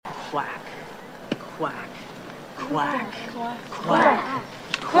Quack, quack, quack, quack, quack,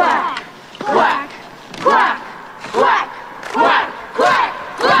 quack, quack, quack, quack, quack,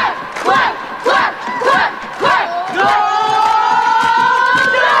 quack, quack, quack, quack, quack. No!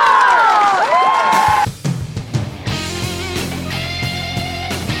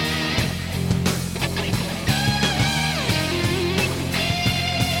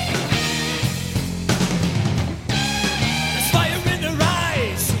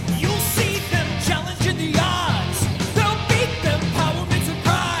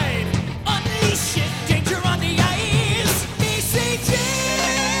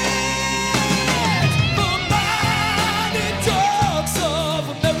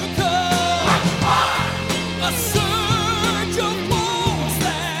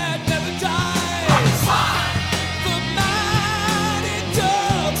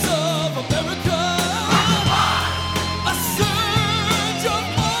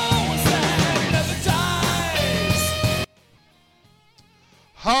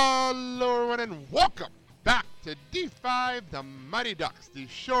 Hello, everyone, and welcome back to D5 The Mighty Ducks, the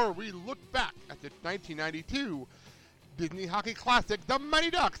show where we look back at the 1992 Disney hockey classic, The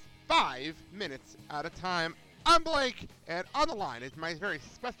Mighty Ducks, 5 minutes at a time. I'm Blake, and on the line is my very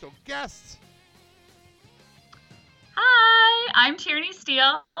special guest. Hi, I'm Tierney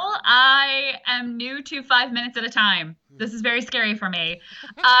Steele. I am new to 5 minutes at a time. This is very scary for me.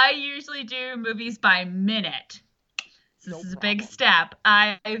 I usually do movies by minute. This is a big step.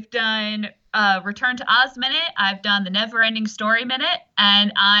 I've done Return to Oz Minute. I've done the Never Ending Story Minute.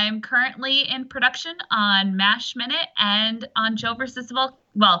 And I'm currently in production on MASH Minute and on Joe versus the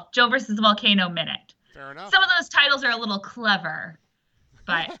Volcano Minute. Fair enough. Some of those titles are a little clever.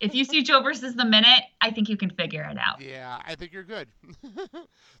 But if you see Joe versus the Minute, I think you can figure it out. Yeah, I think you're good.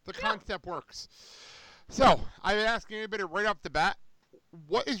 The concept works. So, I've been asking everybody right off the bat,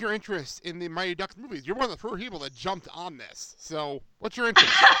 what is your interest in the Mighty Ducks movies? You're one of the first people that jumped on this. So, what's your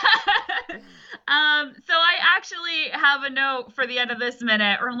interest? So I actually have a note for the end of this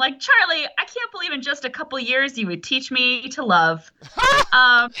minute where I'm like, Charlie, I can't believe in just a couple years you would teach me to love.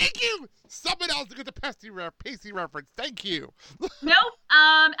 Thank you! Someone else to get the Pacey reference. Thank you. Nope.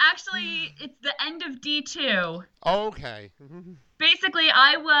 Actually, it's the end of D2. Okay. Basically,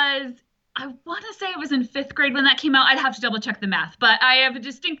 I want to say I was in 5th grade when that came out. I'd have to double check the math, but I have a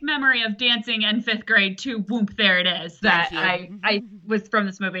distinct memory of dancing in 5th grade to Whoop, there it is, that I was from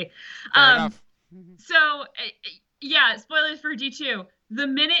this movie. Fair enough. So, yeah, spoilers for D2. The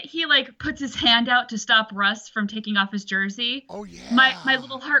minute he, puts his hand out to stop Russ from taking off his jersey, oh, yeah. my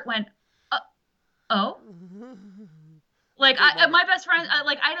little heart went, oh? My best friend,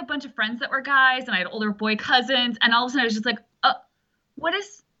 I had a bunch of friends that were guys, and I had older boy cousins, and all of a sudden I was just like, what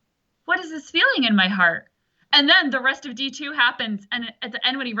is this feeling in my heart? And then the rest of D2 happens, and at the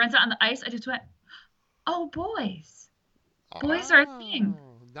end when he runs out on the ice, I just went, oh, boys. Boys are a thing.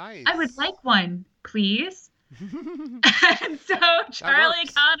 Nice. I would like one, please. And so Charlie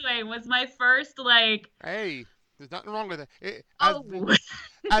Conway was my first, Hey, there's nothing wrong with it.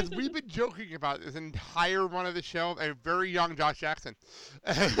 As we've been joking about this entire run of the show, a very young Josh Jackson.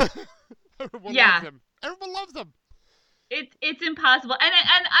 Everyone loves him. Everyone loves him. It's impossible. And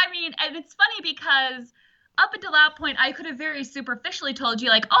it's funny because up until that point, I could have very superficially told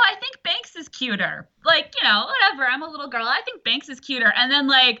you, I think Banks is cuter. Whatever, I'm a little girl. I think Banks is cuter. And then,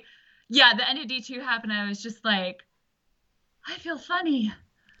 the end of D2 happened. I was just like, I feel funny.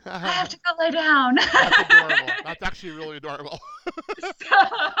 I have to go lay down. That's adorable. That's actually really adorable. So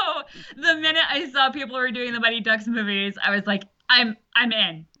the minute I saw people were doing the Mighty Ducks movies, I was like, I'm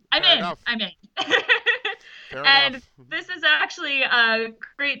in. I'm in. And this is actually a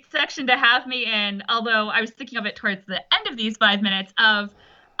great section to have me in, although I was thinking of it towards the end of these 5 minutes of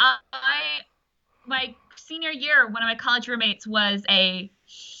my senior year, one of my college roommates was a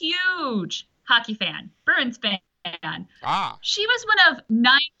huge hockey fan, Bruins fan. She was one of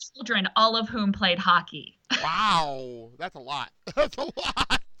 9 children, all of whom played hockey. Wow, that's a lot. That's a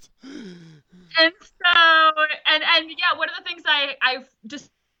lot. And so, one of the things I've just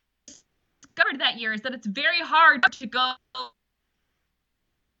discovered that year is that it's very hard to go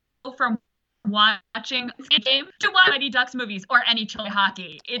from watching a game to watch Mighty Ducks movies or any children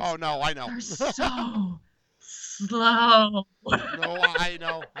hockey. Oh no, I know. They're so slow. No, I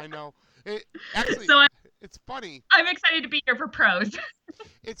know. It's funny. I'm excited to be here for pros.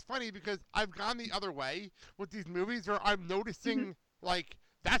 It's funny because I've gone the other way with these movies where I'm noticing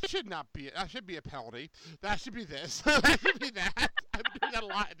that should be a penalty. That should be this. That should be that. I've been doing that a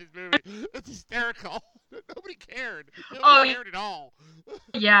lot in this movie. It's hysterical. Nobody cared. Nobody cared at all.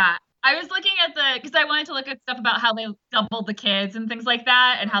 Yeah. I was looking at because I wanted to look at stuff about how they doubled the kids and things like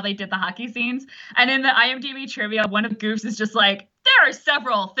that and how they did the hockey scenes. And in the IMDb trivia, one of the goofs is just like, there are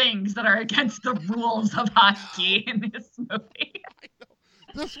several things that are against the rules of hockey in this movie. I know.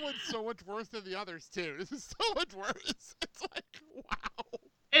 This one's so much worse than the others, too. This is so much worse. It's like, wow.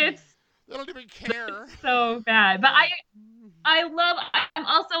 They don't even care. So bad. But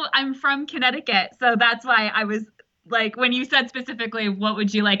I'm from Connecticut, so that's why I was like, when you said specifically, what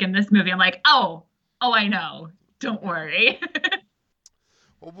would you like in this movie? I'm like, oh, I know. Don't worry.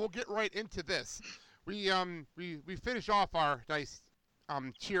 Well, we'll get right into this. We finish off our nice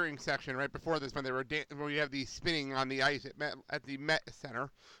cheering section right before this when we have the spinning on the ice at the Met Center,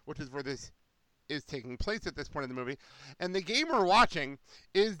 which is where this is taking place at this point in the movie. And the game we're watching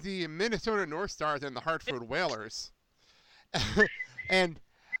is the Minnesota North Stars and the Hartford Whalers. And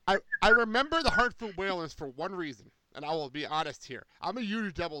I remember the Hartford Whalers for one reason, and I will be honest here. I'm a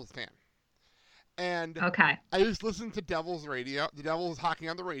huge Devils fan. And okay. I used to listen to Devils radio, the Devils hockey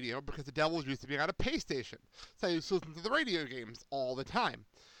on the radio, because the Devils used to be on a pay station. So I used to listen to the radio games all the time.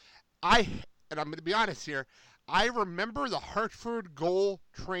 And I'm going to be honest here, I remember the Hartford goal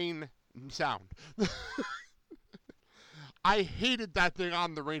train sound. I hated that thing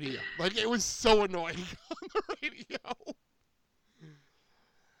on the radio. Like, it was so annoying on the radio.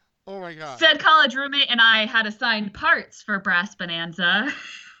 Oh my God. Said college roommate and I had assigned parts for Brass Bonanza.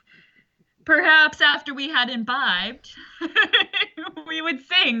 Perhaps after we had imbibed, we would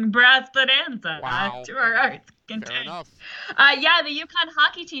sing Brass Bonanza to our heart's content. Fair enough. Yeah, the Yukon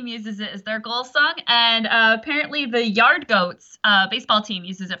hockey team uses it as their goal song, and apparently the Yard Goats baseball team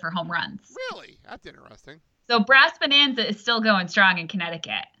uses it for home runs. Really? That's interesting. So Brass Bonanza is still going strong in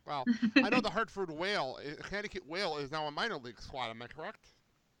Connecticut. Well, I know the Hartford Connecticut Whale is now a minor league squad. Am I correct?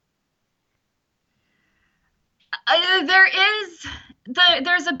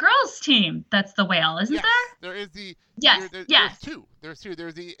 There's a girls team that's the Whale, isn't there? There is the yes. There's two. There's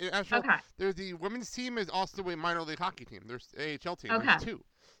the national. Okay. There's the women's team is also a minor league hockey team. There's AHL team. Okay. There's two.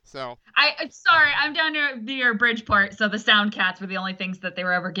 So I'm down near Bridgeport, so the Sound Cats were the only things that they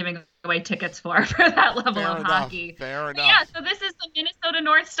were ever giving away tickets for that level of hockey. Fair enough. Yeah, so this is the Minnesota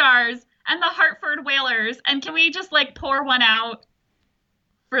North Stars and the Hartford Whalers, and can we just pour one out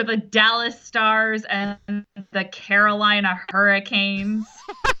for the Dallas Stars and the Carolina Hurricanes?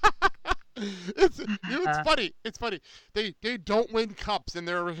 It's funny. It's funny. They don't win cups in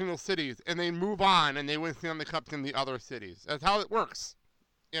their original cities, and they move on and they win Stanley Cups in the other cities. That's how it works.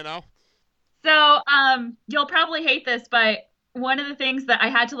 You know? So, you'll probably hate this, but one of the things that I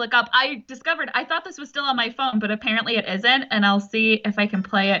had to look up, I thought this was still on my phone, but apparently it isn't, and I'll see if I can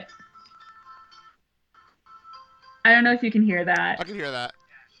play it. I don't know if you can hear that. I can hear that.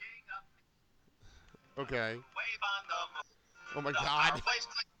 Okay. Oh my God.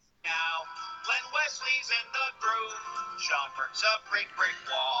 Now, Glenn Wesley's in the groove. Sean Burke's a brick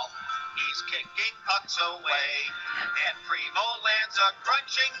wall. He's kicking pucks away. And Primo lands a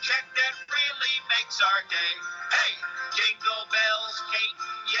crunching check that really makes our day. Hey, jingle bells, Kate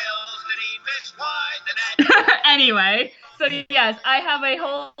yells, did he miss wide the net? Anyway, so yes, I have a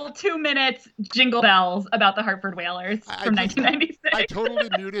whole 2 minutes jingle bells about the Hartford Whalers from 1996. I totally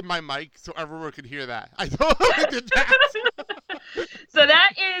muted my mic so everyone could hear that. I totally did that. So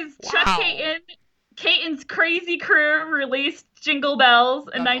that is Chuck Caton's Crazy Crew released Jingle Bells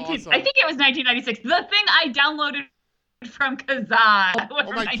in awesome. I think it was 1996. The thing I downloaded from Kazaa was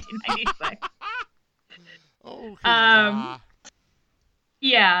from 1996. Oh, Kazaa.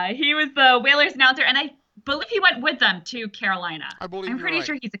 Yeah, he was the Whalers announcer, and I believe he went with them to Carolina. I'm pretty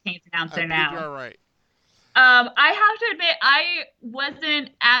sure he's a Canes announcer now. You're right. I have to admit, I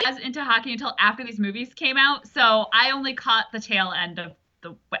wasn't as into hockey until after these movies came out, so I only caught the tail end of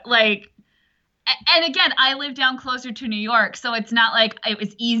and again, I live down closer to New York, so it's not like it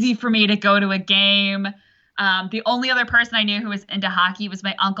was easy for me to go to a game. The only other person I knew who was into hockey was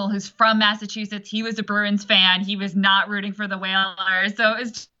my uncle, who's from Massachusetts. He was a Bruins fan. He was not rooting for the Whalers, so it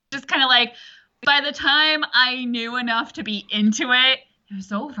was just kind of like, by the time I knew enough to be into it, it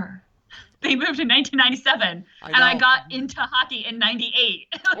was over. They moved in 1997, and I got into hockey in 98.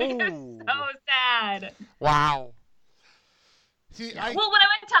 It was so sad. Wow. See, when I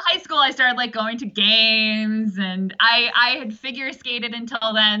went to high school, I started going to games, and I had figure skated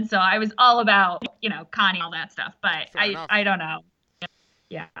until then, so I was all about, Connie, all that stuff. But I don't know.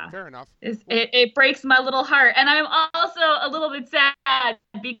 Yeah. Fair enough. It breaks my little heart, and I'm also a little bit sad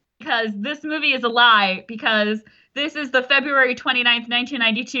because this movie is a lie, because this is the February 29th,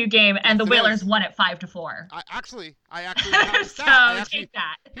 1992 game, and the Whalers won it 5-4. I actually have so take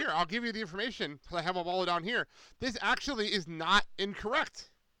that. Here, I'll give you the information because I have them all down here. This actually is not incorrect.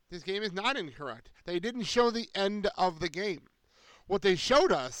 This game is not incorrect. They didn't show the end of the game. What they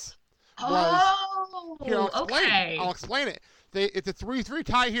showed us was... Here, I'll explain it. It's a 3-3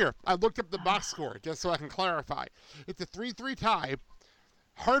 tie here. I looked up the box score just so I can clarify. It's a 3-3 tie.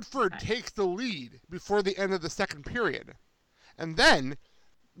 Hartford takes the lead before the end of the second period. And then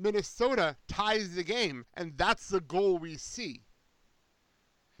Minnesota ties the game, and that's the goal we see.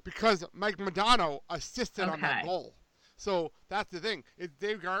 Because Mike Modano assisted on that goal. So that's the thing. It's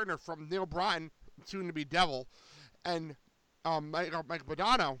Dave Gardner from Neil Broughton, soon to be Devil, and Mike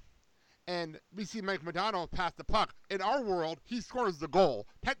Modano. And we see Mike Modano pass the puck. In our world, he scores the goal.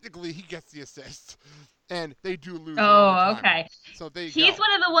 Technically, he gets the assist. And they do lose. Oh, okay. So he's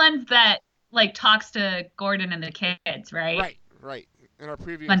one of the ones that talks to Gordon and the kids, right? Right. In our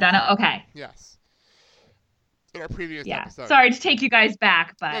previous Modano, okay. Yes. In our previous episode. Sorry to take you guys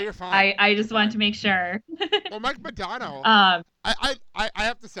back, but no, you're fine. I just wanted to make sure. Well, Mike Modano, I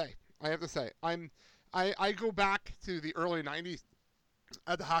have to say, I go back to the early 90s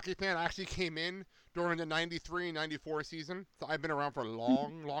as a hockey fan. I actually came in during the 93-94 season, so I've been around for a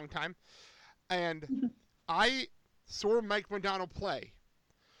long, long time. And I saw Mike Modano play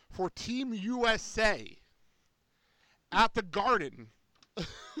for Team USA at the Garden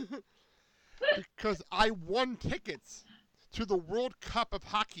because I won tickets to the World Cup of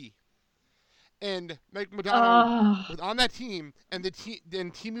Hockey. And Mike Modano was on that team, and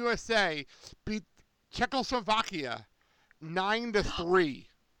then Team USA beat Czechoslovakia 9-3.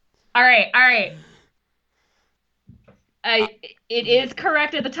 All right. It is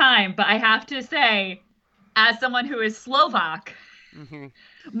correct at the time, but I have to say, as someone who is Slovak,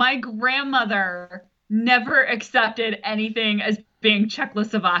 my grandmother never accepted anything as being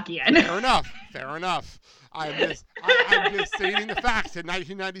Czechoslovakian. Fair enough. I'm just stating the facts. In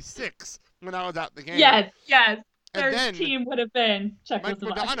 1996, when I was at the game. Yes. And Their team would have been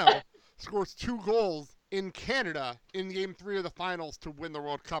Czechoslovakia. Mike Modano scores 2 goals in Canada in Game 3 of the finals to win the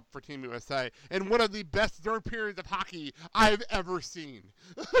World Cup for Team USA. And one of the best third periods of hockey I've ever seen.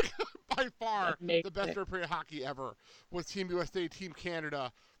 By far, the best third period of hockey ever was Team USA, Team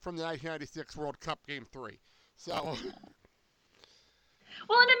Canada from the 1996 World Cup Game 3. So...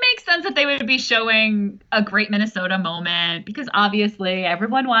 Well, and it makes sense that they would be showing a great Minnesota moment because obviously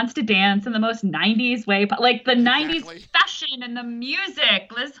everyone wants to dance in the most 90s way. But the 90s fashion and the music,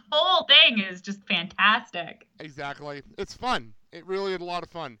 this whole thing is just fantastic. Exactly. It's fun. It really is a lot of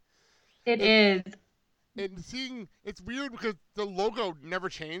fun. It is. And it's weird because the logo never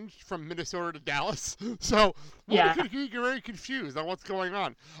changed from Minnesota to Dallas. So you get very confused on what's going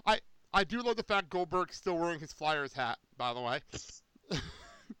on. I do love the fact Goldberg's still wearing his Flyers hat, by the way.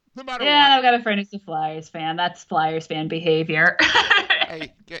 No matter what. I've got a friend who's a Flyers fan. That's Flyers fan behavior.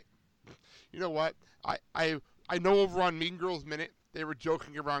 You know what? I know over on Mean Girls Minute they were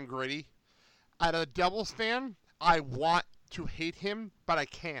joking around Gritty. As a Devils fan, I want to hate him, but I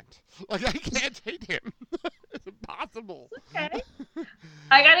can't. I can't hate him. It's impossible. Okay.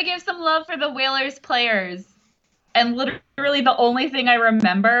 I gotta give some love for the Whalers players. And literally the only thing I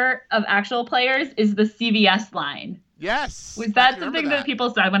remember of actual players is the CVS line. Yes. Was that something that people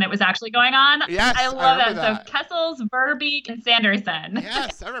said when it was actually going on? Yes, I love that. that. So Kessels, Verbeek, and Sanderson.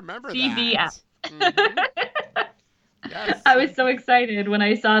 Yes, I remember CVS. that. Mm-hmm. Yes. I was so excited when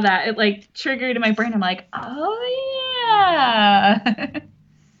I saw that. It triggered in my brain. I'm like, oh yeah.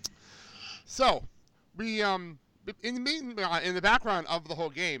 So, we in the background of the whole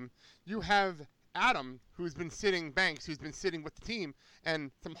game, you have Adam, who's been sitting with the team,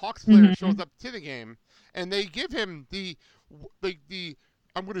 and some Hawks player shows up to the game, and they give him the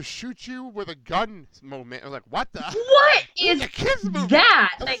I'm going to shoot you with a gun moment. I'm like, what the? What is a kids movie.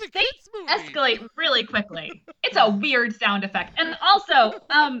 that? They escalate really quickly. It's a weird sound effect. And also,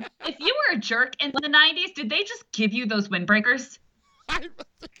 if you were a jerk in the 90s, did they just give you those windbreakers? I was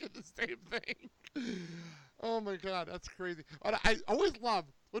thinking the same thing. Oh my God, that's crazy. I always love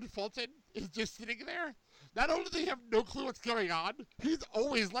when Fulton is just sitting there. Not only does he have no clue what's going on, he's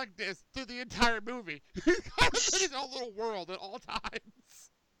always like this through the entire movie. He's kind of in his own little world at all times.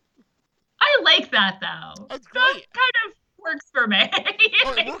 I like that, though. That's great. That kind of works for me.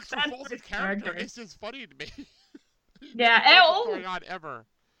 It works for Fulton's character. It's just funny to me. Yeah. What's going on ever.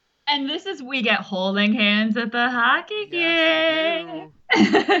 And this is we get holding hands at the hockey game.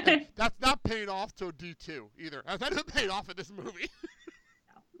 That's not paid off till D2 either. That hasn't paid off in this movie.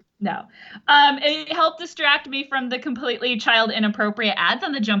 No. It helped distract me from the completely child inappropriate ads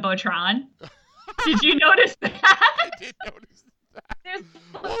on the Jumbotron. Did you notice that? I did notice that. There's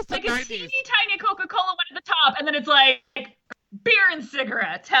a teeny tiny Coca-Cola one at the top, and then it's like beer and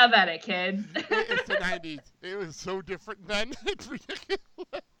cigarettes. Have at it, kids. It's the 90s. It was so different then. It's ridiculous.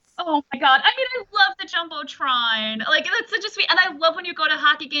 Oh my God. I mean, I love the Jumbotron. Like, that's such a sweet, and I love when you go to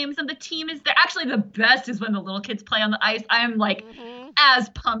hockey games and the team is there. Actually, the best is when the little kids play on the ice. I am like as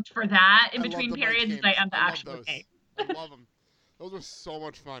pumped for that in between periods as I am the actual game. I love them. Those are so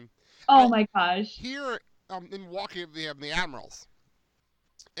much fun. Oh my gosh. Here in Milwaukee, they have the Admirals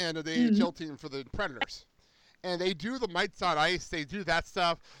and the AHL team for the Predators. And they do the Mites on Ice. They do that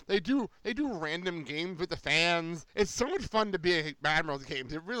stuff. They do random games with the fans. It's so much fun to be at Admirals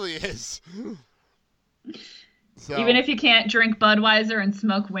games. It really is. So, even if you can't drink Budweiser and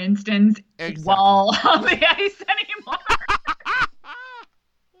smoke Winston's exactly. while on the ice anymore.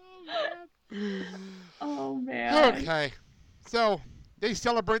 Oh man. Okay. So they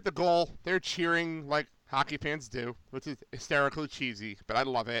celebrate the goal. They're cheering like hockey fans do, which is hysterically cheesy, but I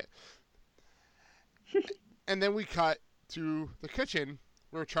love it. And then we cut to the kitchen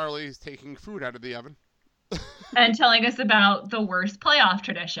where Charlie is taking food out of the oven. And telling us about the worst playoff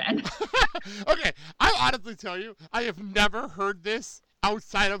tradition. Okay, I'll honestly tell you, I have never heard this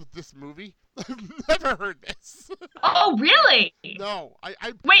outside of this movie. I've never heard this. Oh, really? No.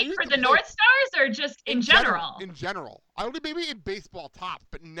 Wait, for the North Stars or just in general? In general. I only maybe in baseball top,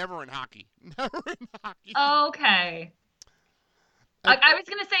 but never in hockey. Never in hockey. Okay. I was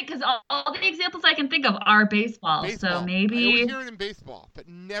going to say, because all the examples I can think of are baseball. So maybe. I always hear it in baseball, but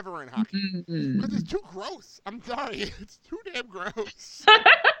never in hockey. Because it's too gross. I'm sorry. It's too damn gross.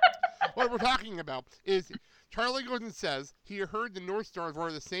 What we're talking about is Charlie goes and says he heard the North Stars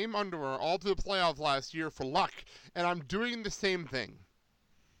wore the same underwear all to the playoffs last year for luck, and I'm doing the same thing.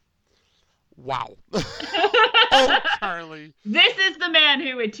 Wow. Oh, Charlie. This is the man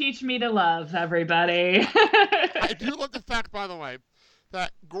who would teach me to love, everybody. I do love the fact, by the way,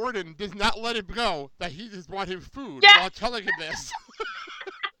 that Gordon does not let him go, that he just wanted food while telling him this.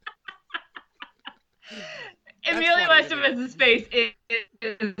 Emilio Estevez's face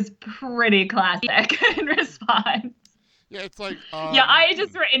is pretty classic in response. Yeah, it's like... yeah, I had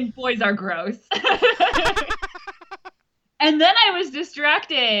just written, boys are gross. And then I was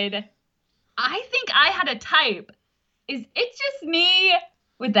distracted. I think I had a type. Is it just me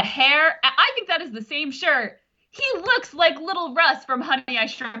with the hair? I think that is the same shirt. He looks like little Russ from Honey, I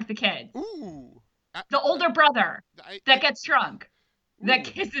Shrunk the Kids. Ooh. The older brother that gets shrunk. That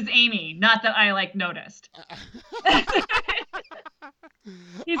kisses Amy. Not that I, noticed.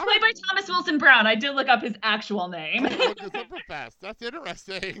 He's played by Thomas Wilson Brown. I did look up his actual name. Look this up real fast. That's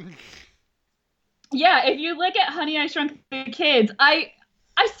interesting. Yeah, if you look at Honey, I Shrunk the Kids, I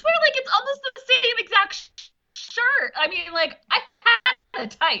swear, it's almost the same exact shirt. I mean, I had a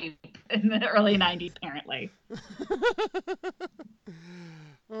type in the early 90s, apparently.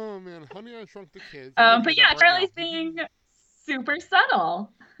 Oh, man. Honey, I Shrunk the Kids. But yeah, Charlie's being super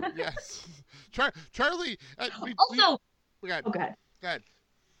subtle. Yes. Charlie. Also. Go ahead. Oh, go ahead. Go ahead.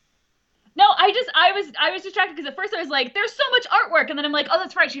 No, I was distracted because at first I was like, there's so much artwork. And then I'm like, oh,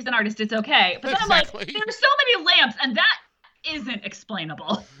 that's right. She's an artist. It's okay. But then I'm like, there's so many lamps. And that isn't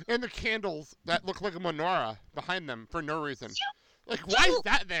explainable. And the candles that look like a menorah behind them for no reason. Why is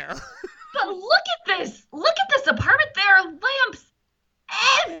that there? But look at this. Look at this apartment. There are lamps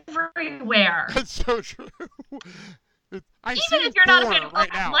everywhere. That's so true. Even if you're not a fan of right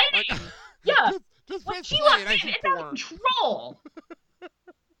now. lighting. Yeah. Just when she walks in, it's out of control.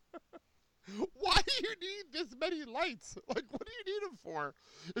 Why do you need this many lights? What do you need them for?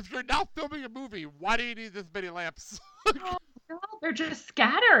 If you're not filming a movie, why do you need this many lamps? Oh, no, they're just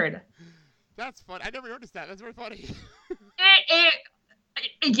scattered. That's fun. I never noticed that. That's very funny.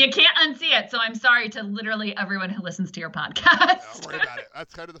 You can't unsee it, so I'm sorry to literally everyone who listens to your podcast. Don't worry about it.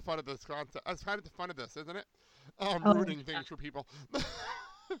 That's kind of the fun of this concept. That's kind of the fun of this, isn't it? Ruining things for people.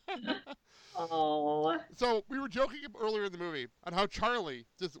 Oh. So we were joking earlier in the movie on how Charlie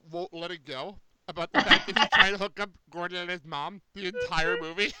just won't let it go about the fact that he's trying to hook up Gordon and his mom the entire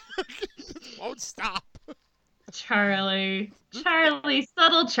movie. He just won't stop. Charlie,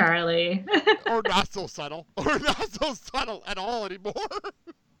 subtle Charlie. Or not so subtle. Or not so subtle at all anymore.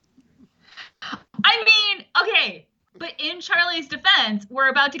 I mean, okay, but in Charlie's defense, we're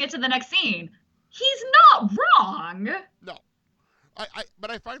about to get to the next scene. He's not wrong. No. But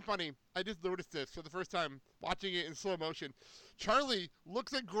I find funny, I just noticed this for the first time watching it in slow motion. Charlie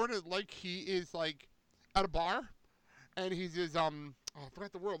looks at Gordon like he is at a bar, and he's his I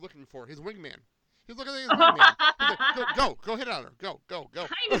forgot the word I'm looking for. His wingman. He's looking at his wingman. He's like, go hit on her. Go. Kind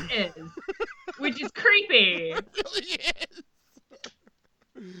of is, which is creepy. It really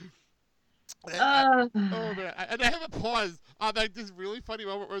is. Oh man! And I have a pause on this really funny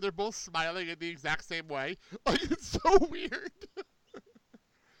moment where they're both smiling in the exact same way. It's so weird.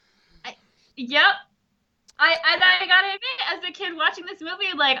 Yep. I gotta admit, as a kid watching this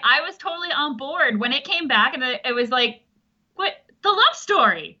movie, like I was totally on board when it came back, and it was like, what the love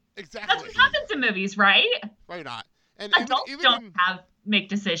story? Exactly. That's what happens in movies, right? Why not? And Adults don't make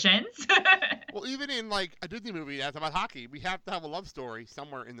decisions. Well, even in like a Disney movie that's about hockey, we have to have a love story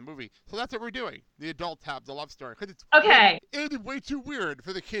somewhere in the movie. So that's what we're doing. The adults have the love story. It's okay. It would be way too weird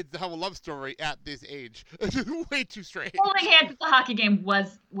for the kids to have a love story at this age. It's just way too strange. Holding hands at the hockey game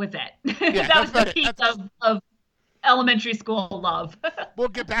was it. Yeah, that was the piece of elementary school love. We'll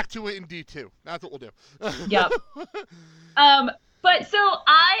get back to it in D2. That's what we'll do. Yep. But so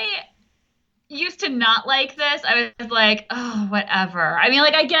I used to not like this. I was like, oh, whatever. I mean,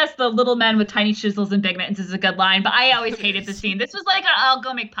 like, I guess the little men with tiny chisels and big mittens is a good line, but I always hated the scene. This was like, I'll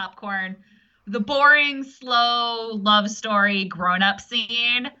go make popcorn. The boring, slow love story grown-up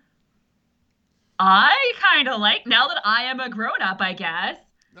scene. I kind of like, now that I am a grown-up, I guess.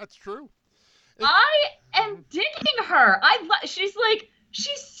 That's true. I am digging her. She's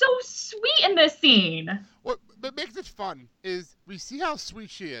so sweet in this scene. What makes it fun is we see how sweet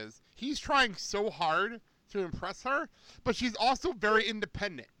she is. He's trying so hard to impress her, but she's also very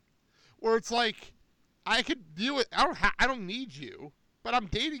independent. Where it's like, I could deal with. I don't need you, but I'm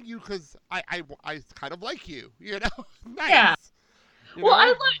dating you because I kind of like you. You know, nice. Yeah. Well, I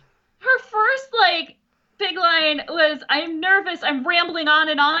love her first big line was, "I'm nervous. I'm rambling on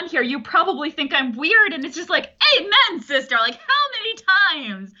and on here. You probably think I'm weird," and it's just like, amen, sister. Like, how many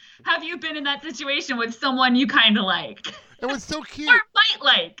times have you been in that situation with someone you kind of like? It was so cute. Or might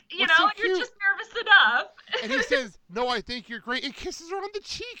like, you know, so you're just nervous enough. And he says, "No, I think you're great," and kisses her on the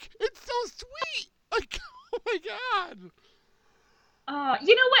cheek. It's so sweet. Like, oh my God.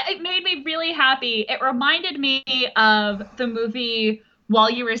 You know what? It made me really happy. It reminded me of the movie While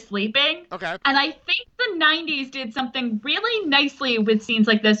You Were Sleeping. Okay. And I think the 90s did something really nicely with scenes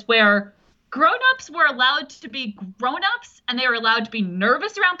like this where grown-ups were allowed to be grown-ups and they were allowed to be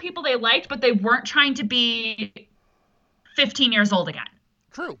nervous around people they liked, but they weren't trying to be 15 years old again.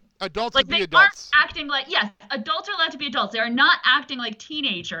 True. Adults like, would be they adults. aren't acting like, yes, adults are allowed to be adults. They are not acting like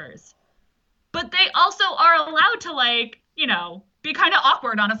teenagers. But they also are allowed to, be kind of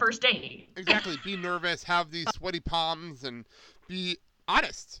awkward on a first date. Exactly. Be nervous, have these sweaty palms, and be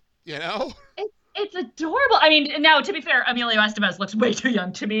honest, you know? It's adorable. I mean, now, to be fair, Emilio Estevez looks way too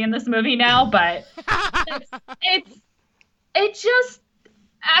young to me in this movie now, but it's just,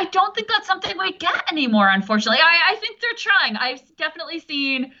 I don't think that's something we get anymore, unfortunately. I think they're trying. I've definitely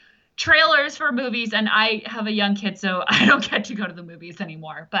seen trailers for movies, and I have a young kid, so I don't get to go to the movies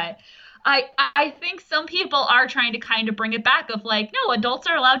anymore. But I think some people are trying to kind of bring it back of no, adults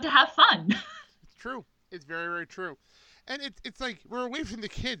are allowed to have fun. It's true. It's very, very true. And it's like we're away from the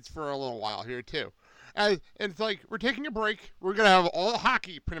kids for a little while here, too. And it's like we're taking a break. We're going to have all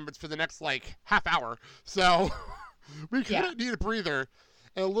hockey pretty much for the next, half hour. So we kind of need a breather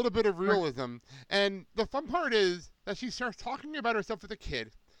and a little bit of realism. And the fun part is that she starts talking about herself with a kid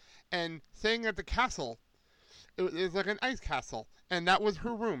and saying that the castle, it was like an ice castle, and that was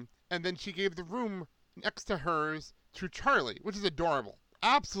her room. And then she gave the room next to hers to Charlie, which is adorable.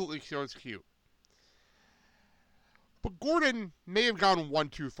 Absolutely so cute. But Gordon may have gone one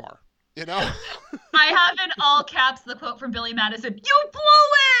too far, you know? I have in all caps the quote from Billy Madison, "You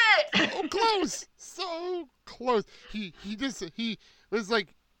blew it!" So close. So close. He was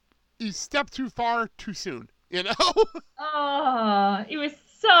like, he stepped too far too soon, you know? Oh, it was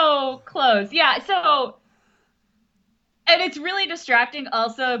so close. Yeah, so... And it's really distracting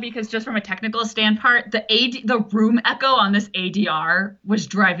also because just from a technical standpoint, the room echo on this ADR was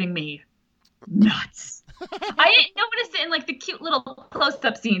driving me nuts. I didn't notice it in the cute little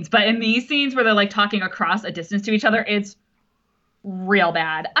close-up scenes, but in these scenes where they're talking across a distance to each other, it's real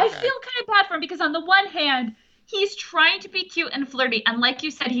bad. Okay. I feel kind of bad for him because on the one hand, he's trying to be cute and flirty, and like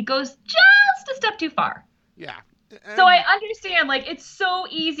you said, he goes just a step too far. Yeah. So I understand, it's so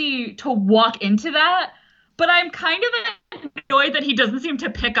easy to walk into that. But I'm kind of annoyed that he doesn't seem to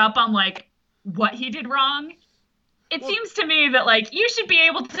pick up on, what he did wrong. It seems to me that, you should be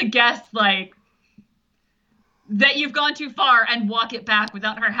able to guess, that you've gone too far and walk it back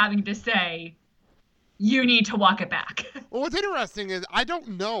without her having to say, you need to walk it back. Well, what's interesting is I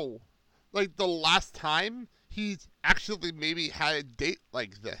don't know, the last time he's actually maybe had a date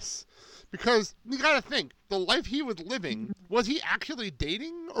like this. Because you gotta think, the life he was living, was he actually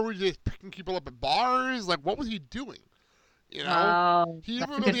dating, or was he just picking people up at bars? What was he doing? You know? He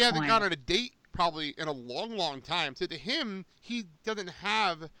really hasn't gone on a date probably in a long, long time. So to him, he doesn't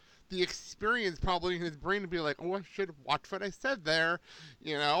have the experience probably in his brain to be like, oh, I should watch what I said there,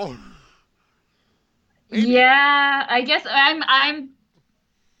 you know? Maybe. Yeah, I guess I'm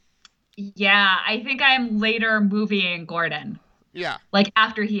Yeah, I think I'm later movieing Gordon. Yeah. Like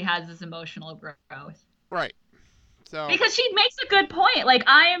after he has this emotional growth. Right. So. Because she makes a good point. Like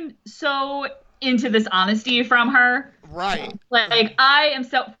I am so into this honesty from her. Right. Like I am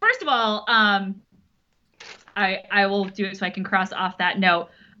so. First of all, I will do it so I can cross off that note.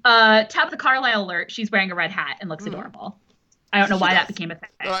 Tabitha Carlyle alert. She's wearing a red hat and looks adorable. I don't know why that became a thing.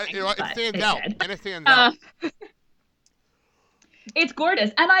 It stands out. And it stands out. It's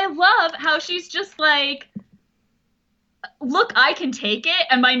gorgeous. And I love how she's just like, look, I can take it.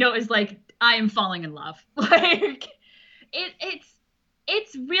 And my note is like, I am falling in love. Like,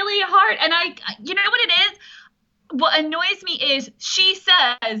 it's really hard. And you know what it is? What annoys me is she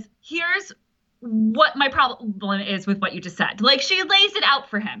says, here's what my problem is with what you just said. Like, she lays it out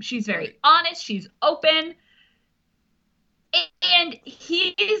for him. She's very honest. She's open. And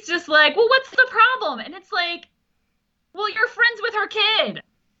he's just like, well, what's the problem? And it's like, well, you're friends with her kid.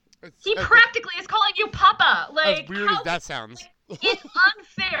 He practically is calling you Papa. Like, as weird as that sounds. It's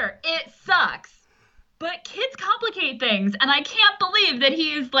unfair. It sucks. But kids complicate things, and I can't believe that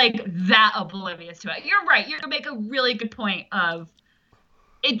he's like that oblivious to it. You're right. You make a really good point of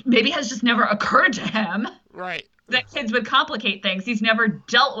it maybe has just never occurred to him. Right. That kids would complicate things. He's never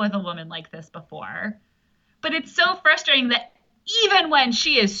dealt with a woman like this before. But it's so frustrating that even when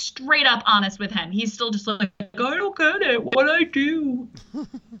she is straight up honest with him, he's still just like, I don't get it. What I do?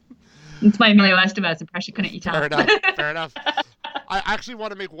 It's my Emilio Estevez impression. Couldn't you tell? Fair enough. Fair enough. I actually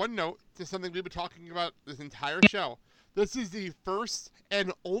want to make one note to something we've been talking about this entire show. This is the first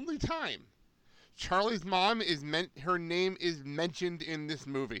and only time Charlie's mom her name is mentioned in this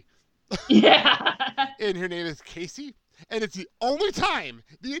movie. Yeah. And her name is Casey. And it's the only time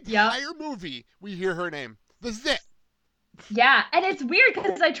the entire movie we hear her name. This is it. Yeah, and it's weird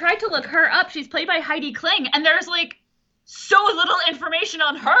because I tried to look her up. She's played by Heidi Kling, and there's like so little information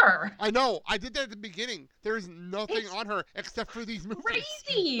on her. I know. I did that at the beginning. There's nothing on her except for these movies.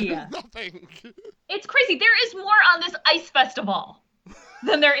 Crazy. There's nothing. It's crazy. There is more on this ice festival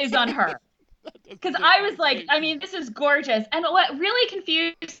than there is on her. Because I was like, I mean, this is gorgeous. And what really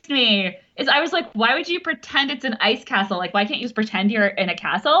confused me is I was like, why would you pretend it's an ice castle? Like, why can't you just pretend you're in a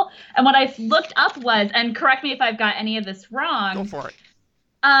castle? And what I looked up was, and correct me if I've got any of this wrong. Go for it.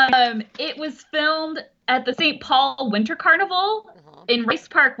 It was filmed at the St. Paul Winter Carnival in Rice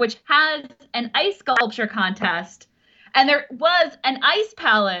Park, which has an ice sculpture contest. And there was an ice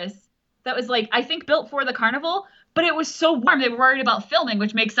palace that was like, I think built for the carnival. But it was so warm, they were worried about filming,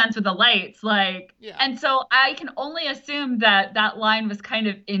 which makes sense with the lights. Like, yeah. And so I can only assume that that line was kind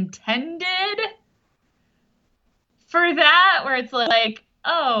of intended for that, where it's like,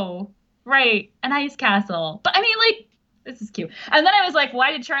 oh, right, an ice castle. But I mean, like, this is cute. And then I was like,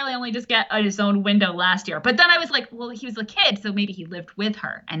 why did Charlie only just get his own window last year? But then I was like, well, he was a kid, so maybe he lived with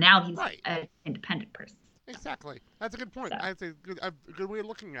her, and now he's an independent person. Exactly. That's a good point. So. That's a good way of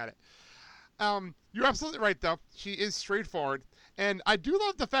looking at it. You're absolutely right, though. She is straightforward, and I do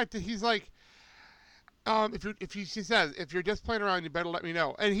love the fact that he's like, she says, if you're just playing around, you better let me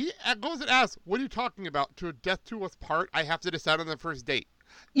know. And he goes and asks, "What are you talking about? To a death to us part? I have to decide on the first date."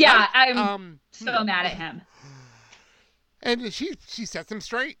 Yeah, I'm so mad at him. And she sets him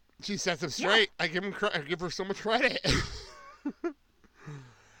straight. She sets him straight. Yeah. I give her so much credit.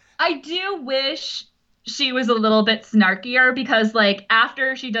 I do wish she was a little bit snarkier because, like,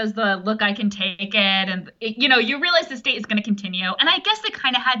 after she does the look, I can take it, and, you realize this date is going to continue. And I guess they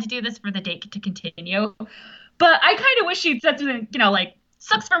kind of had to do this for the date to continue. But I kind of wish she'd said something, like,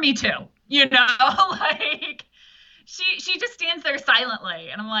 sucks for me too. Like, she just stands there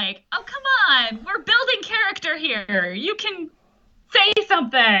silently. And I'm like, oh, come on. We're building character here. You can say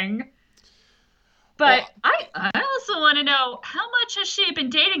something. But I also want to know, how much has she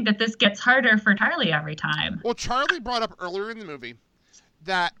been dating that this gets harder for Charlie every time? Well, Charlie brought up earlier in the movie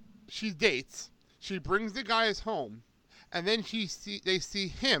that she dates, she brings the guys home, and then they see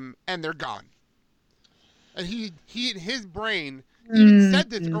him, and they're gone. And he in his brain, even said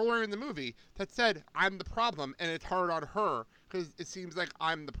this earlier in the movie, that said, I'm the problem, and it's hard on her, because it seems like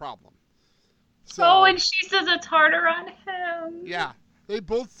I'm the problem. So, and she says it's harder on him. Yeah. They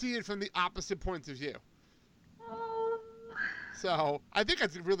both see it from the opposite points of view. So I think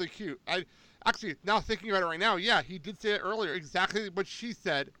that's really cute. Actually, now thinking about it right now, yeah, he did say it earlier, exactly what she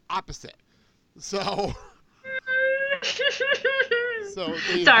said, opposite. So,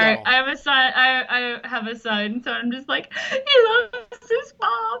 sorry, go. I have a son. I have a son, so I'm just like, he loves his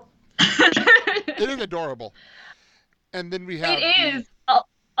mom. It is adorable. And then we have it is.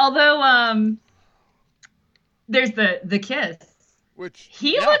 Although there's the kiss. Which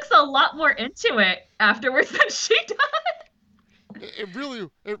he looks a lot more into it afterwards than she does.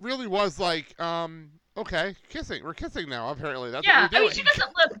 it really was like, okay, kissing. We're kissing now. Apparently, that's Yeah, what we're I doing. mean, she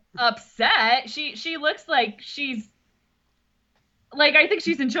doesn't look upset. She looks like she's like, I think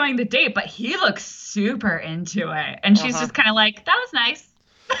she's enjoying the date, but he looks super into it, and she's just kind of like, that was nice.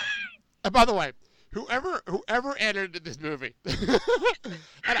 And by the way, whoever edited this movie,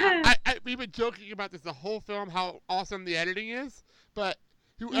 and we've been joking about this the whole film, how awesome the editing is, but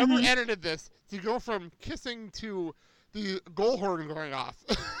whoever edited this to go from kissing to the goal horn going off,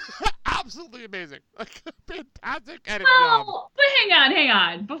 absolutely amazing. Like, fantastic editing job. But hang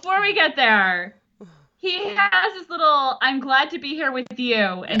on. Before we get there, he has this little, I'm glad to be here with you,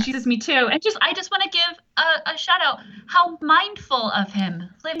 and she says, me too. And I just want to give a shout out, how mindful of him,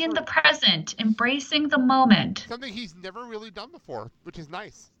 living in the present, embracing the moment. Something he's never really done before, which is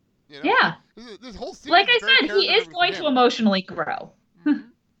nice. You know? Yeah. This whole scene, like I said, he is going to emotionally grow.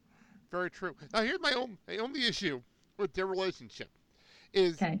 Very true. Now, here's my only issue with their relationship.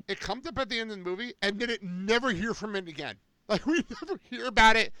 Is it comes up at the end of the movie, and then it never hear from it again. Like, we never hear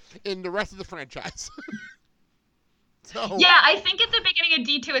about it in the rest of the franchise. So yeah, I think at the beginning of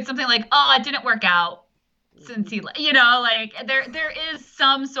D2, it's something like, oh, it didn't work out since he, like, there is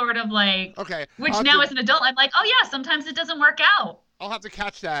some sort of, like, which now as an adult, I'm like, oh, yeah, sometimes it doesn't work out. I'll have to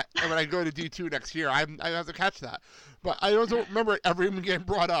catch that when I go to D2 next year. I have to catch that. But I don't remember it ever even getting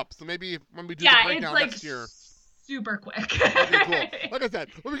brought up. So maybe when we do the breakdown next year. Super quick. That'd be cool. Like I said,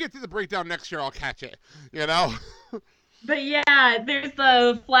 when we get to the breakdown next year, I'll catch it. You know? But yeah, there's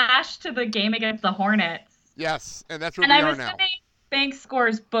the flash to the game against the Hornets. Yes, and that's where we are now. And I'm assuming Banks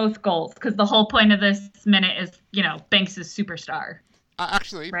scores both goals, because the whole point of this minute is, Banks is superstar.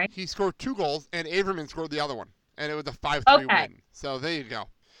 Actually, right? He scored 2 goals, and Averman scored the other one, and it was a 5-3 win. So there you go.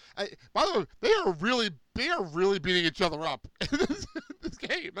 By the way, they are really beating each other up in this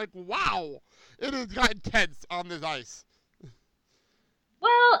game. Like, wow, it has gotten tense on this ice.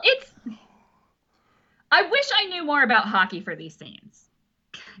 Well, I wish I knew more about hockey for these scenes.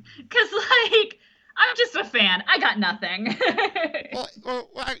 Because, I'm just a fan. I got nothing. well,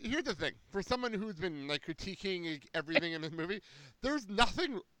 here's the thing. For someone who's been, critiquing everything in this movie, there's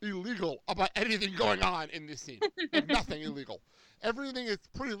nothing illegal about anything going on in this scene. There's nothing illegal. Everything is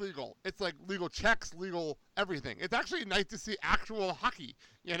pretty legal. It's, legal checks, legal everything. It's actually nice to see actual hockey,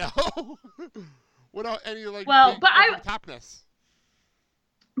 without any, topness.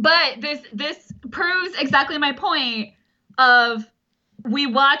 But this proves exactly my point of, we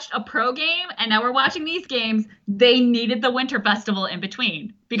watched a pro game, and now we're watching these games. They needed the Winter Festival in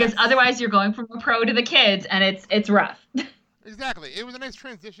between, because otherwise you're going from a pro to the kids, and it's rough. Exactly. It was a nice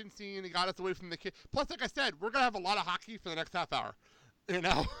transition scene. It got us away from the kids. Plus, like I said, we're going to have a lot of hockey for the next half hour.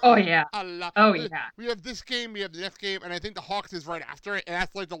 Oh, yeah. A lot. Oh, yeah. We have this game, we have the next game, and I think the Hawks is right after it, and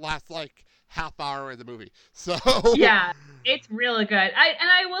that's, the last, half hour of the movie. So yeah, it's really good.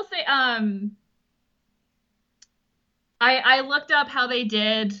 I will say, I looked up how they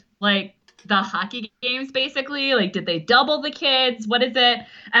did, the hockey games, basically. Did they double the kids? What is it?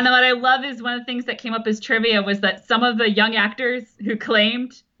 And then what I love is one of the things that came up as trivia was that some of the young actors who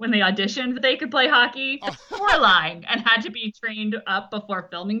claimed when they auditioned that they could play hockey were lying and had to be trained up before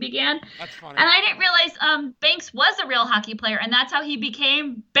filming began. That's funny. And I didn't realize Banks was a real hockey player, and that's how he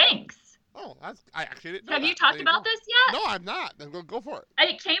became Banks. Oh, I actually didn't know Have that. you talked about this yet? No, I'm not. Then go for it. And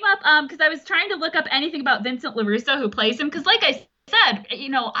it came up because I was trying to look up anything about Vincent LaRusso, who plays him, because like I said,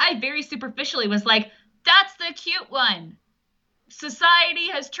 I very superficially was like, that's the cute one. Society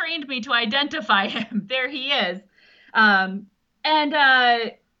has trained me to identify him. There he is. But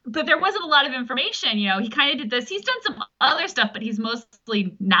there wasn't a lot of information. He kind of did this. He's done some other stuff, but he's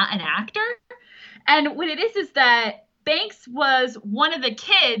mostly not an actor. And what it is that Banks was one of the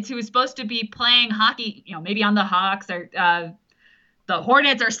kids who was supposed to be playing hockey, maybe on the Hawks or the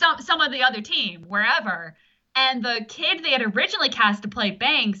Hornets or some of the other team, wherever. And the kid they had originally cast to play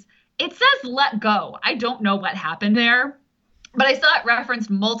Banks, it says let go. I don't know what happened there, but I saw it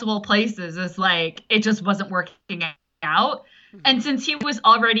referenced multiple places as it just wasn't working out. And since he was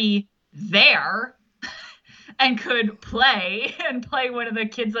already there and could play one of the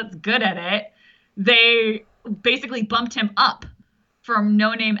kids that's good at it, they basically bumped him up from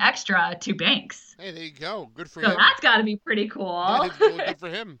no-name extra to Banks. Hey, there you go. Good for him. So that's got to be pretty cool. That is really good for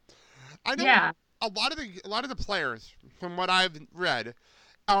him. I know a lot of the players, from what I've read,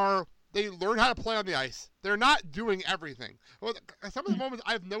 they learn how to play on the ice. They're not doing everything. Well, some of the moments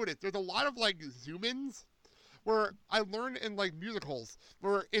I've noticed, there's a lot of zoom-ins where I learned in musicals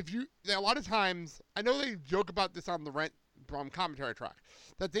where a lot of times, I know they joke about this on the Rent commentary track,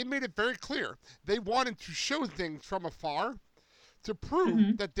 that they made it very clear they wanted to show things from afar to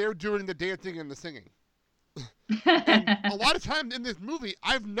prove that they're doing the dancing and the singing. And a lot of times in this movie,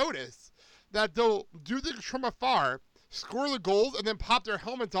 I've noticed that they'll do things from afar, score the goals, and then pop their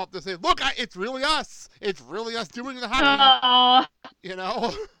helmets off to say, look, it's really us. It's really us doing the hockey. You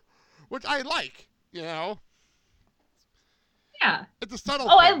know? Which I like, you know? Yeah. It's a subtle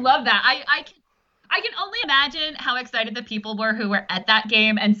thing. I love that. I can only imagine how excited the people were who were at that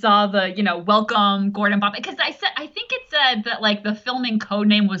game and saw the, welcome Gordon Bombay. Because I think it said that, like, the filming code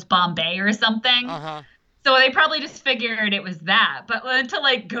name was Bombay or something. Uh-huh. So they probably just figured it was that. But to,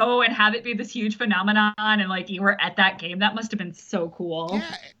 like, go and have it be this huge phenomenon and, like, you were at that game, that must have been so cool.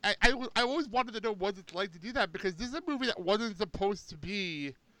 Yeah, I always wanted to know what it's like to do that, because this is a movie that wasn't supposed to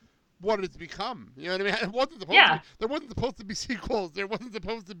be what it's become. You know what I mean? It wasn't supposed to be. There wasn't supposed to be sequels. There wasn't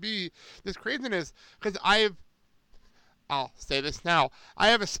supposed to be this craziness. Because I'll say this now, I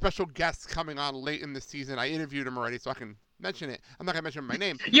have a special guest coming on late in the season. I interviewed him already, so I can mention it. I'm not going to mention my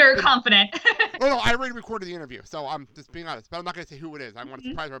name. You're confident. No, I already recorded the interview, so I'm just being honest. But I'm not going to say who it is. I want to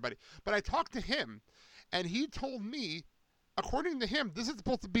surprise everybody. But I talked to him, and he told me, according to him, this is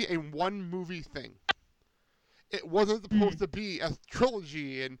supposed to be a one-movie thing. It wasn't supposed to be a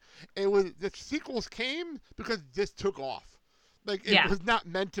trilogy, and the sequels came because this took off. Like, it was not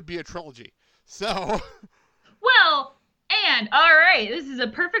meant to be a trilogy. So. Well, and all right, this is a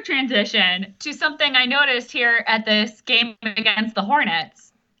perfect transition to something I noticed here at this game against the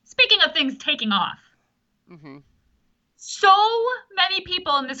Hornets. Speaking of things taking off. Mm-hmm. So many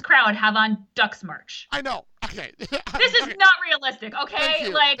people in this crowd have on Ducks merch. I know. Okay. This is not realistic,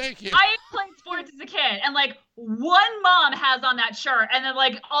 okay? Thank you. I played sports as a kid, and, like, one mom has on that shirt, and then,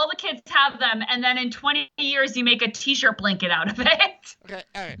 like, all the kids have them, and then in 20 years you make a t-shirt blanket out of it. Okay,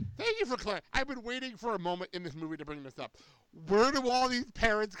 all right. Thank you for clarifying. I've been waiting for a moment in this movie to bring this up. Where do all these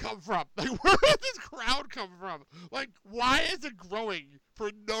parents come from? Like, where does this crowd come from? Like, why is it growing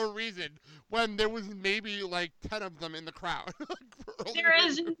for no reason when there was maybe, like, 10 of them in the crowd? There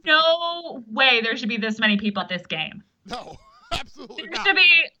is no way there should be this many people at this game. No, absolutely not. There should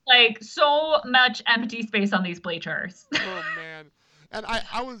be, like, so much empty space on these bleachers. Oh, man. And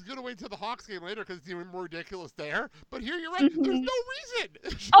I was going to wait till the Hawks game later because it's even more ridiculous there. But here you're right. There's no reason.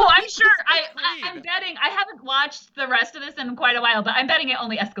 Oh, I'm sure. I'm betting. I haven't watched the rest of this in quite a while, but I'm betting it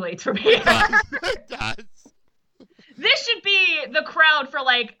only escalates from here. It does. This should be the crowd for,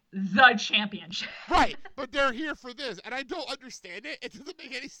 like, the championship. Right. But they're here for this. And I don't understand it. It doesn't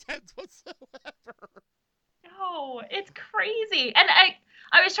make any sense whatsoever. No, it's crazy. And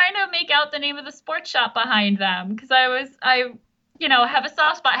I was trying to make out the name of the sports shop behind them because I have a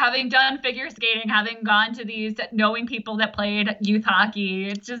soft spot having done figure skating, having gone to these, knowing people that played youth hockey.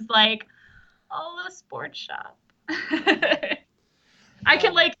 It's just like, the sports shop. I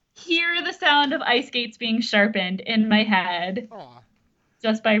can, like, hear the sound of ice skates being sharpened in my head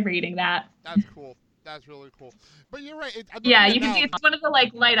just by reading that. That's cool. That's really cool. But you're right. You can see it's one of the,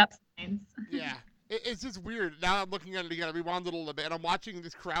 like, light up signs. Yeah. It's just weird. Now I'm looking at it again. I rewound it a little bit, and I'm watching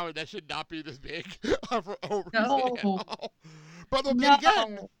this crowd that should not be this big. No. But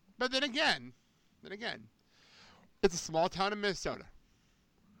then again, it's a small town in Minnesota.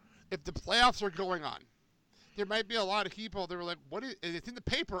 If the playoffs are going on, there might be a lot of people that were like, "What is?" And it's in the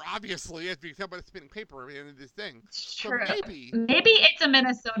paper, obviously, as we can tell by the spinning paper at the end of this thing. True. So maybe it's a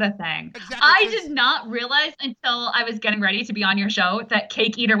Minnesota thing. Exactly. I did not realize until I was getting ready to be on your show that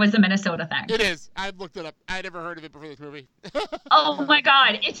Cake Eater was a Minnesota thing. It is. I've looked it up. I never heard of it before this movie. Oh my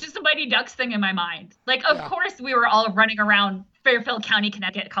God! It's just a Mighty Ducks thing in my mind. Like, of course, we were all running around Fairfield County,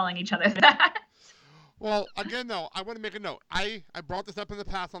 Connecticut, calling each other that. Well, again, though, I want to make a note. I brought this up in the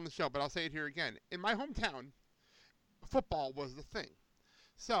past on the show, but I'll say it here again. In my hometown, football was the thing.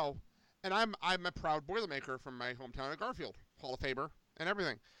 So, and I'm a proud Boilermaker from my hometown of Garfield, Hall of Famer and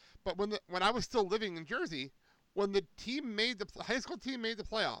everything. But when I was still living in Jersey, when the high school team made the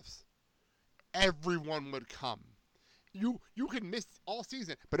playoffs, everyone would come. You can miss all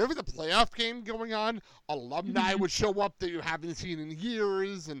season, but every the playoff game going on, alumni would show up that you haven't seen in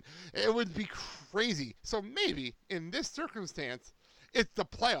years, and it would be crazy. So maybe in this circumstance, it's the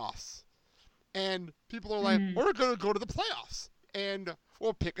playoffs, and people are like, "We're going to go to the playoffs, and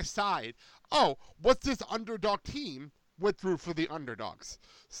we'll pick a side." Oh, what's this underdog team? We're through for the underdogs.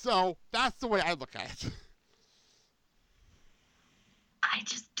 So that's the way I look at it. I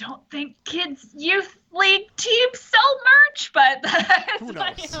just don't think kids' youth league teams sell merch, but that's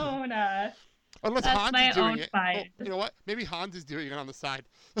my own. Unless that's Hans my is doing own it. fight. Oh, you know what? Maybe Hans is doing it on the side.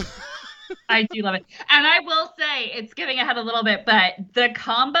 I do love it. And I will say, it's giving ahead a little bit, but the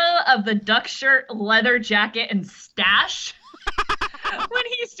combo of the duck shirt, leather jacket, and stash when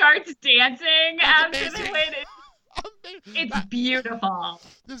he starts dancing after the win, It's beautiful.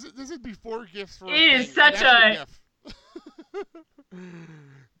 This is before gifts for. It is such a GIF.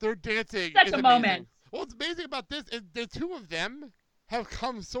 They're dancing. Such is a amazing. moment. What's amazing about this is the two of them have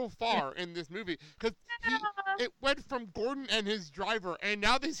come so far in this movie because it went from Gordon and his driver, and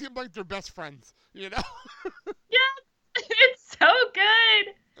now they seem like they're best friends. You know? Yeah, it's so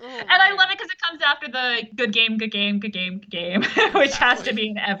good. Oh, and I love it because it comes after the good game, which has to be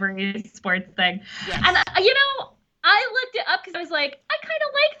in every sports thing. Yes. And, I looked it up because I was like, I kind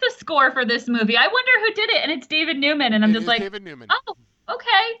of like the score for this movie. I wonder who did it. And it's David Newman. And I'm just like, David Newman. Oh,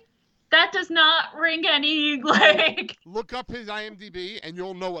 okay. That does not ring any, like... Look up his IMDb, and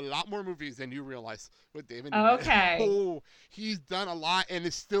you'll know a lot more movies than you realize with David Newman. Okay. Oh, he's done a lot and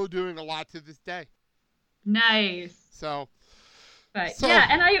is still doing a lot to this day. Nice. So... But yeah,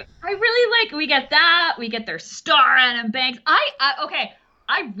 and I really like, we get that, we get their star Adam Banks.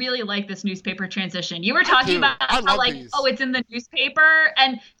 I really like this newspaper transition. You were talking about how, like, these. Oh, it's in the newspaper.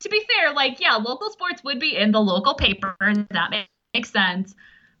 And to be fair, like, yeah, local sports would be in the local paper, and that makes sense.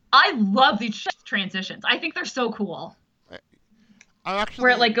 I love these transitions. I think they're so cool.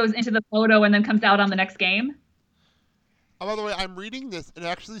 Where it, like, goes into the photo and then comes out on the next game. Oh, by the way, I'm reading this. It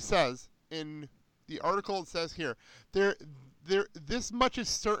actually says, in the article it says here, this much is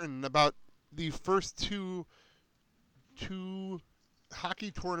certain about the first two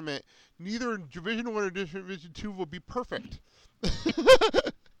hockey tournament. Neither Division 1 or Division 2 will be perfect.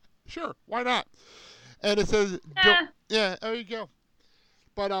 Sure, why not? And it says, yeah, there you go.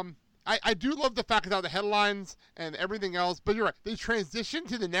 But I do love the fact that the headlines and everything else. But you're right, the transition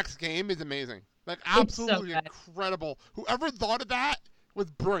to the next game is amazing. Like, absolutely incredible. Whoever thought of that was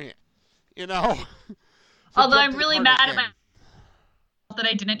brilliant. You know. Although I'm really mad at myself that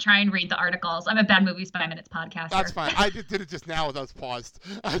I didn't try and read the articles. I'm a Bad Movies by Minutes podcaster. That's fine. I just did it just now as I was paused.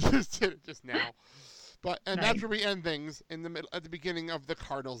 I just did it just now. But that's where we end things in the middle at the beginning of the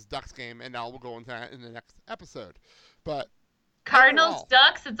Cardinals Ducks game, and now we'll go into that in the next episode. But Cardinals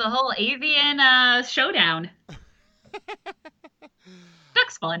Ducks, it's a whole avian showdown.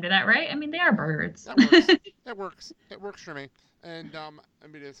 Ducks fall into that, right? I mean, they are birds. That works. It works. It works for me. And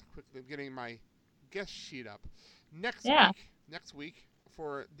let me just quickly getting my guest sheet up. Next week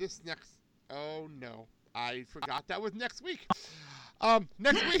for this next. Oh no, I forgot that was next week.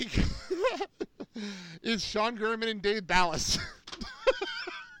 Next week is Sean Gurman and Dave Ballas.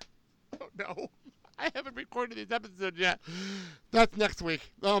 Oh no, I haven't recorded these episodes yet. That's next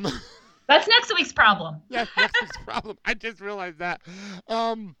week. That's next week's problem. Yeah, next week's problem. I just realized that.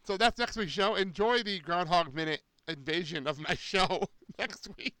 So that's next week's show. Enjoy the Groundhog Minute invasion of my show next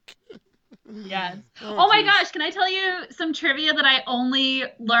week. Yes. Oh my gosh, can I tell you some trivia that I only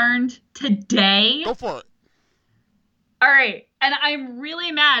learned today? Go for it. All right. And I'm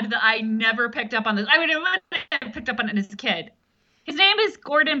really mad that I never picked up on this. I would have picked up on it as a kid. His name is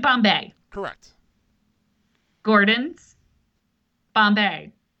Gordon Bombay. Correct. Gordon's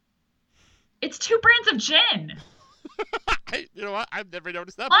Bombay. It's 2 brands of gin. You know what? I've never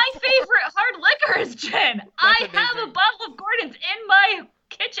noticed that My before. favorite hard liquor is gin. I have a bottle of Gordon's in my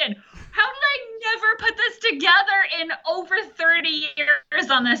kitchen. How did I never put this together in over 30 years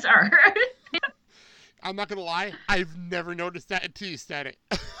on this earth? I'm not going to lie. I've never noticed that until you said it.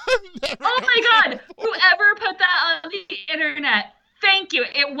 Oh my God. Whoever put that on the internet, thank you.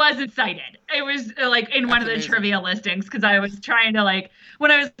 It wasn't cited. It was like in one of the trivia listings because I was trying to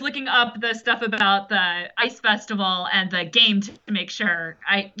when I was looking up the stuff about the Ice Festival and the game to make sure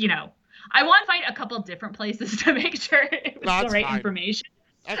I want to find a couple different places to make sure it was the right information.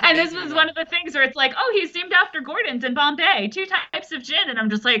 And this was one of the things where it's like, oh, he's named after Gordon's in Bombay, 2 types of gin. And I'm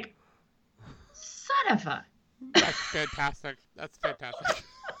just like, son of a. That's fantastic. That's fantastic.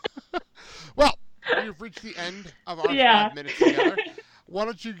 Well, we've reached the end of our 5 minutes together. Why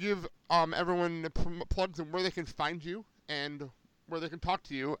don't you give everyone plugs and where they can find you and where they can talk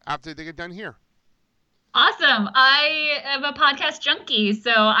to you after they get done here. Awesome. I am a podcast junkie,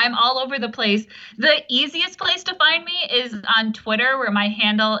 so I'm all over the place. The easiest place to find me is on Twitter, where my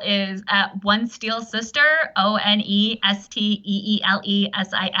handle is at OneSteelSister,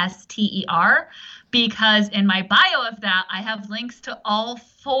 OneSteelesister, because in my bio of that, I have links to all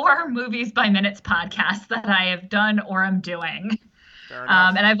 4 Movies by Minutes podcasts that I have done or am doing.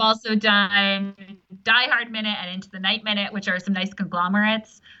 And I've also done Die Hard Minute and Into the Night Minute, which are some nice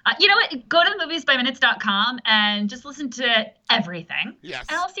conglomerates. You know what? Go to moviesbyminutes.com and just listen to everything. Yes.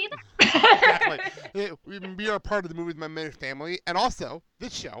 And I'll see you there. Exactly. We are part of the Movies by Minute family. And also,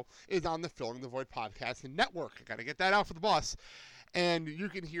 this show is on the Filling the Void podcast and network. I got to get that out for the boss. And you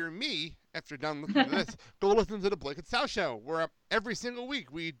can hear me, after done listening to this, go listen to the Blake and Sal show, where every single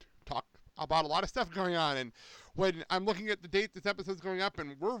week we talk about a lot of stuff going on. And when I'm looking at the date this episode's going up,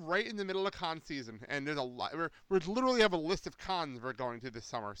 and we're right in the middle of con season, and there's a lot. We literally have a list of cons we're going to this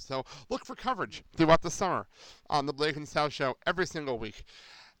summer. So look for coverage throughout the summer on the Blake and Sal Show every single week.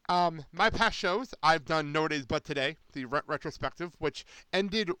 My past shows, I've done No Days But Today, the Rent retrospective, which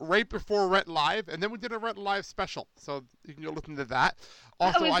ended right before Rent Live, and then we did a Rent Live special, so you can go listen to that.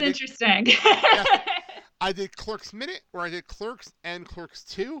 Also, that was interesting. I did Clerks Minute, where I did Clerks and Clerks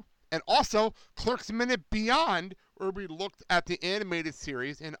 2, and also Clerks Minute Beyond, where we looked at the animated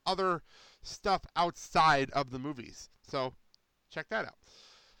series and other stuff outside of the movies. So check that out.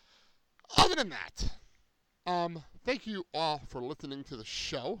 Other than that, thank you all for listening to the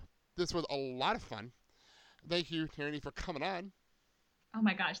show. This was a lot of fun. Thank you, Tierney, for coming on. Oh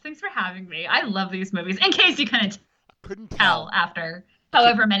my gosh, thanks for having me. I love these movies. In case you couldn't tell after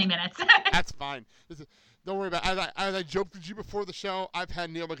however many minutes. That's fine. Don't worry about it. As I joked with you before the show, I've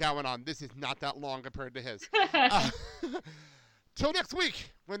had Neil McGowan on. This is not that long compared to his. Till next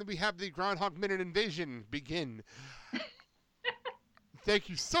week, when we have the Groundhog Minute invasion begin. Thank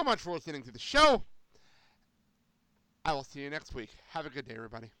you so much for listening to the show. I will see you next week. Have a good day,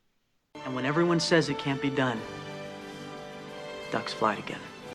 everybody. And when everyone says it can't be done, ducks fly together.